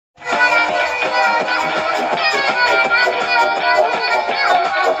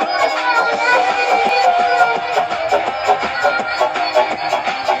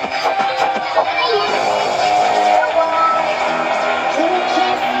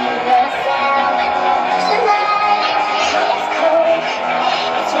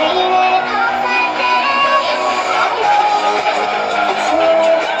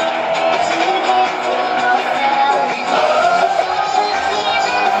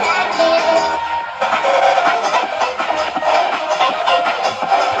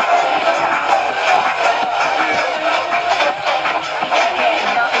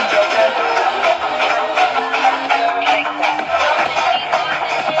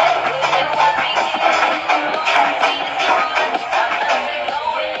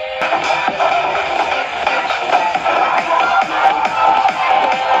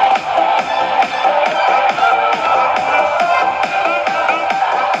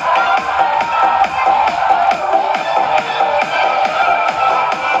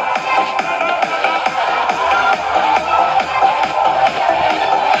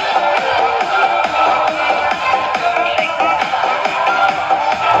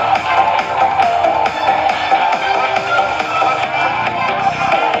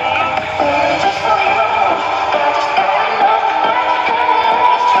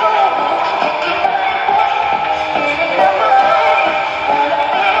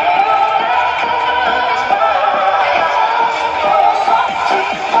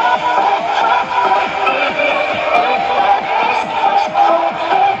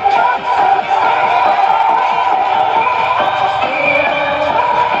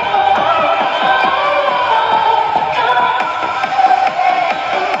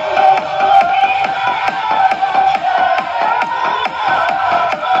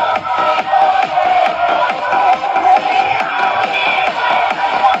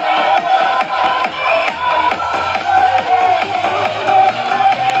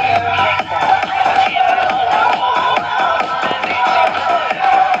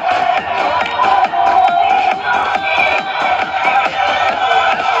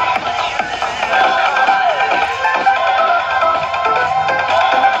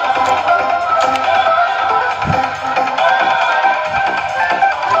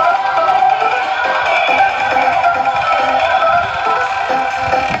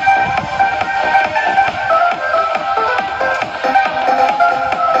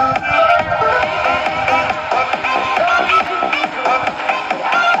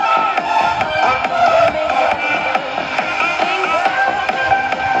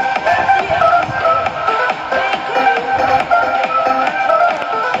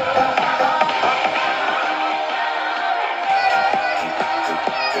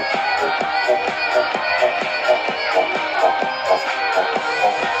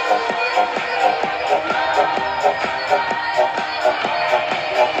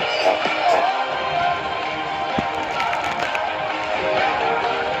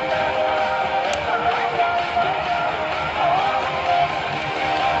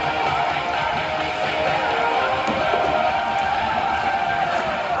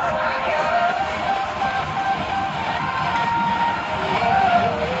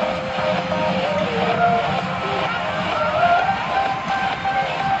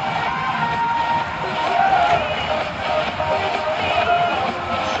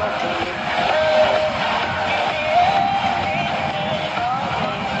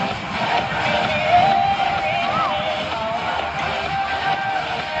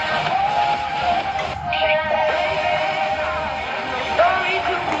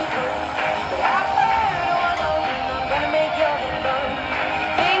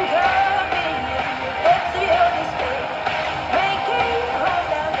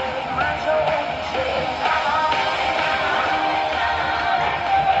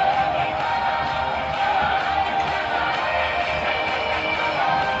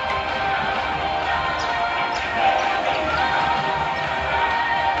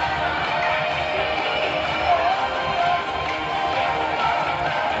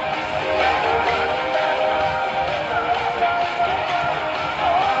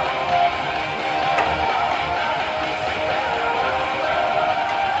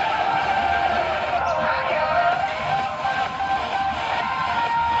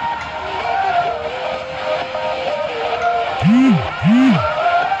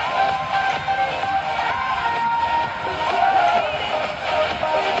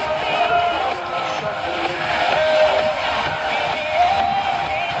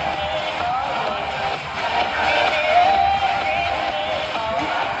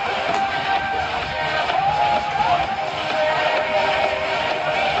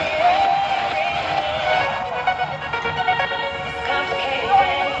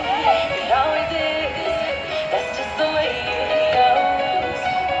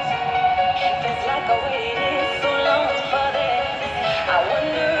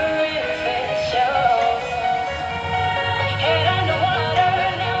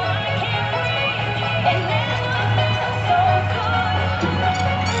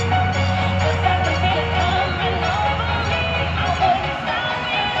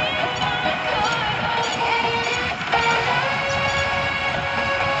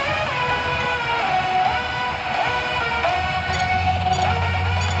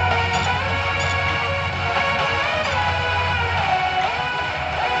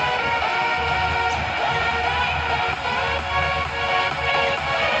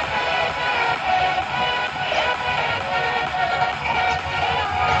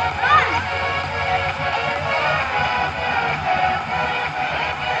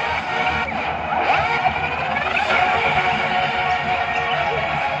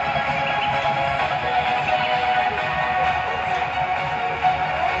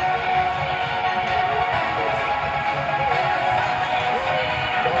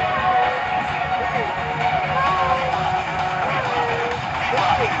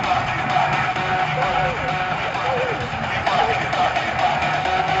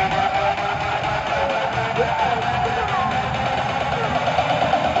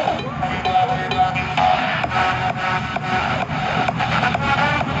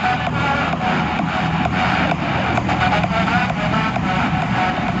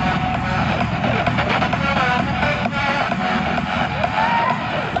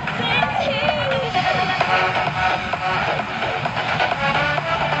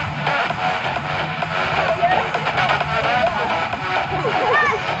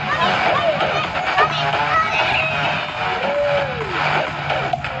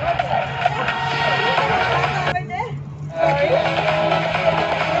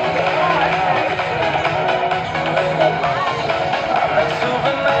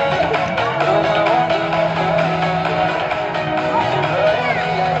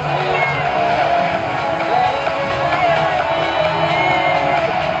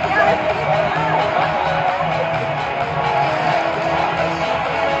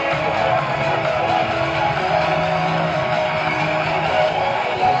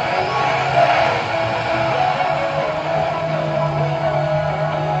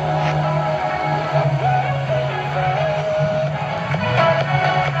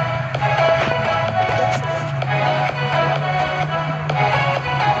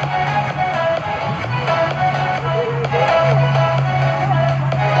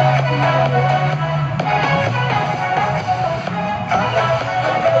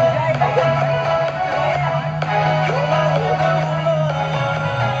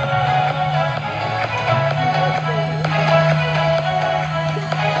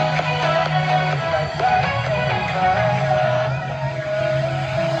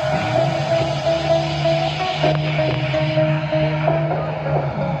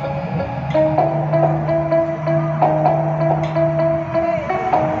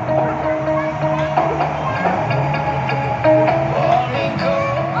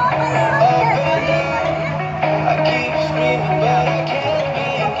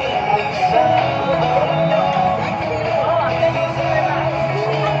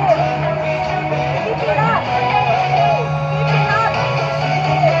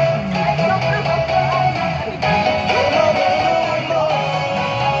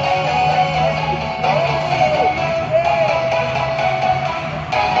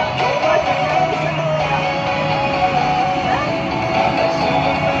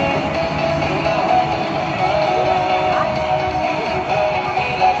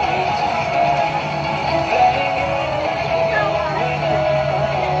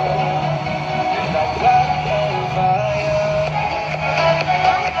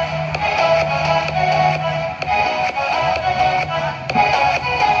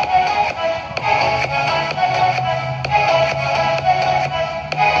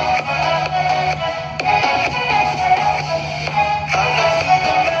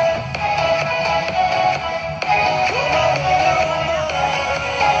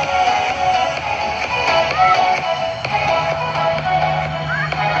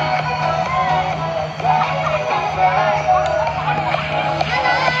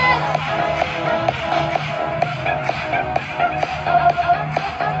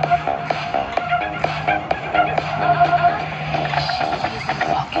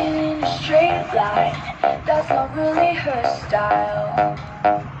line. That's not really her style.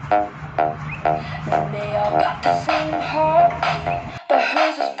 And they all got the same heartbeat, but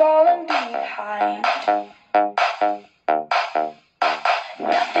hers is falling behind.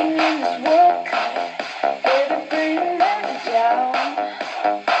 Nothing in this world could ever bring them down.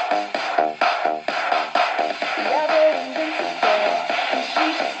 Yeah, they're invincible, and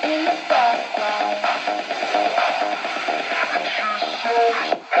she's just in the background.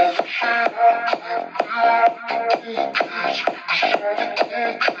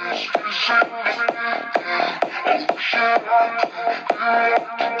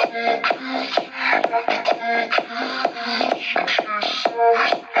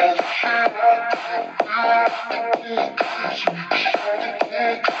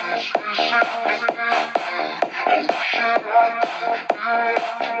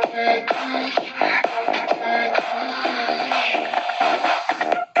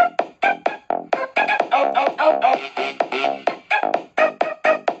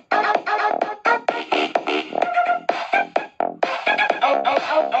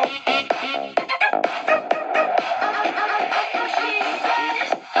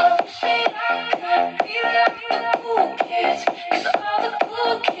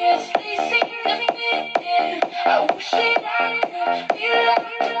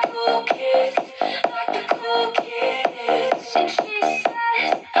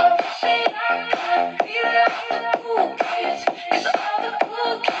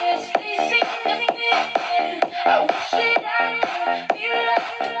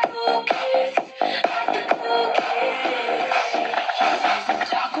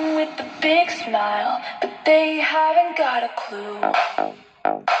 With the big smile, but they haven't got a clue.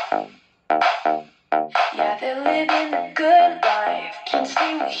 Yeah, they're living a good life, can't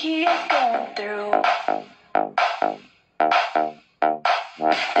see what he is going through.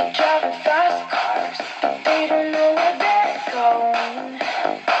 They're driving fast cars, but they don't know where they're going.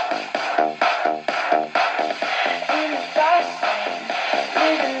 In the fast lane,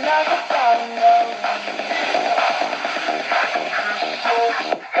 living life without a knowing.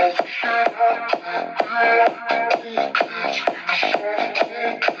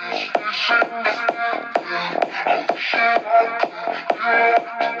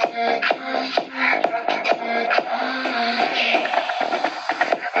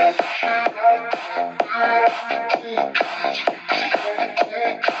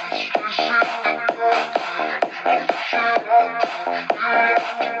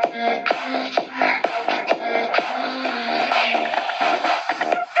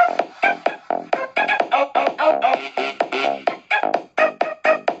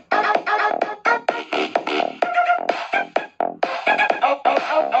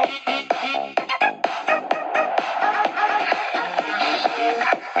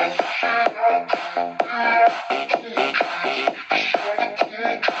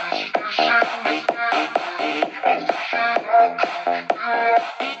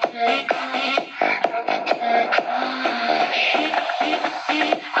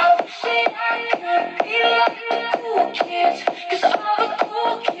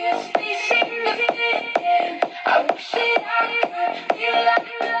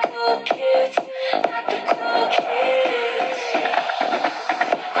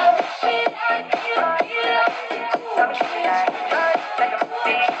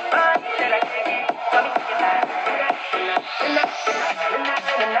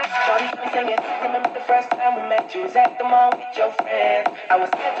 Remember the first time we met, you was at the mall with your friends. I was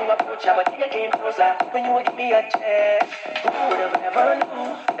scared to approach you, but then you came closer when you would give me a chance. Who would have ever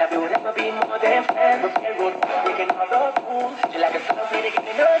knew that we would ever be more than friends? We're railroad, breaking all the rules. You like a slow lady, give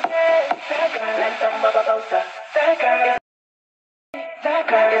me no chance. That girl like some other poster. That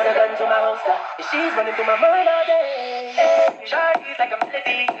girl is a gun to my holster. She's running through my mind all day. Shawty's like a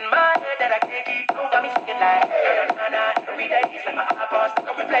melody in my head that I can't keep. Got me singing like na-na-na every day. It's like my iPod stuck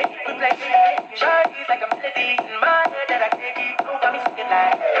on replay. Shawty's like a melody in my head that I can't keep. Got me singing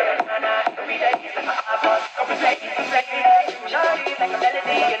like na-na-na every day. It's like my iPod stuck on replay. Shawty's like a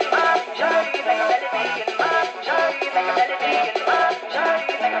melody in my. Shawty's like a melody in my. Shawty's like a melody in my.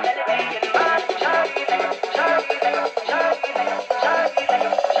 Shawty's like a melody in my. Shawty's like a Shawty's like a Shawty's like a Shawty's like a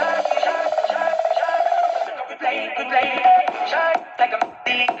Shawty's like a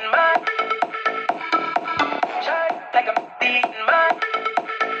melody in my. Like a melody in my.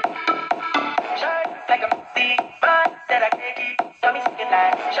 Like a melody in my. That I can't keep. Got me singing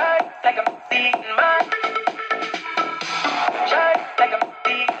like like a melody in my. Like a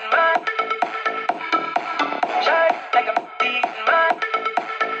melody.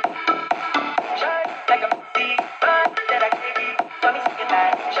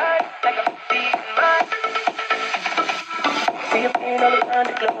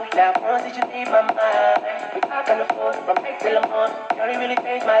 Now once did you leave my mind? We talk on the phone from 8 till the morning. Girl, you really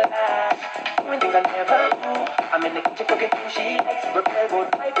changed my life. Doing things I never do. I'm in the kitchen cooking things she likes. Repair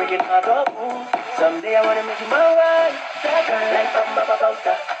both pipe, breaking all the rules. Someday I wanna make you my wife. That girl like from a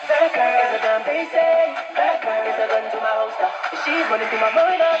poster. That girl is a damn they say. That girl is a gun to my holster. She's running through my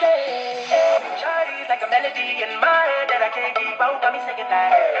mind all day. Shawty's like a melody in my head that I can't keep out. Got me singing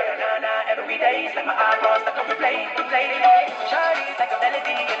like na na every day. It's like my eyeballs stuck on replay, replay. Shawty's like a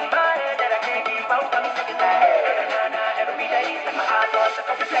melody in my head that I can't keep out. Got me singing like na na every day. It's like my eyeballs stuck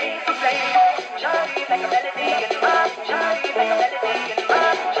on replay, replay. Shawty's like a melody in my. Shawty's like a melody in my.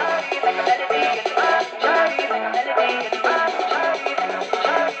 Shawty's like a melody in my. Shawty's like a melody in my. Shawty's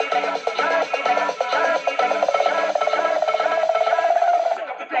like a shawty's like a shawty's like a shawty's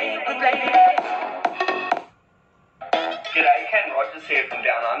like a G'day, Ken Rogers here from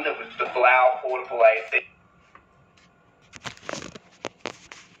Down Under with the Blau Portable AC.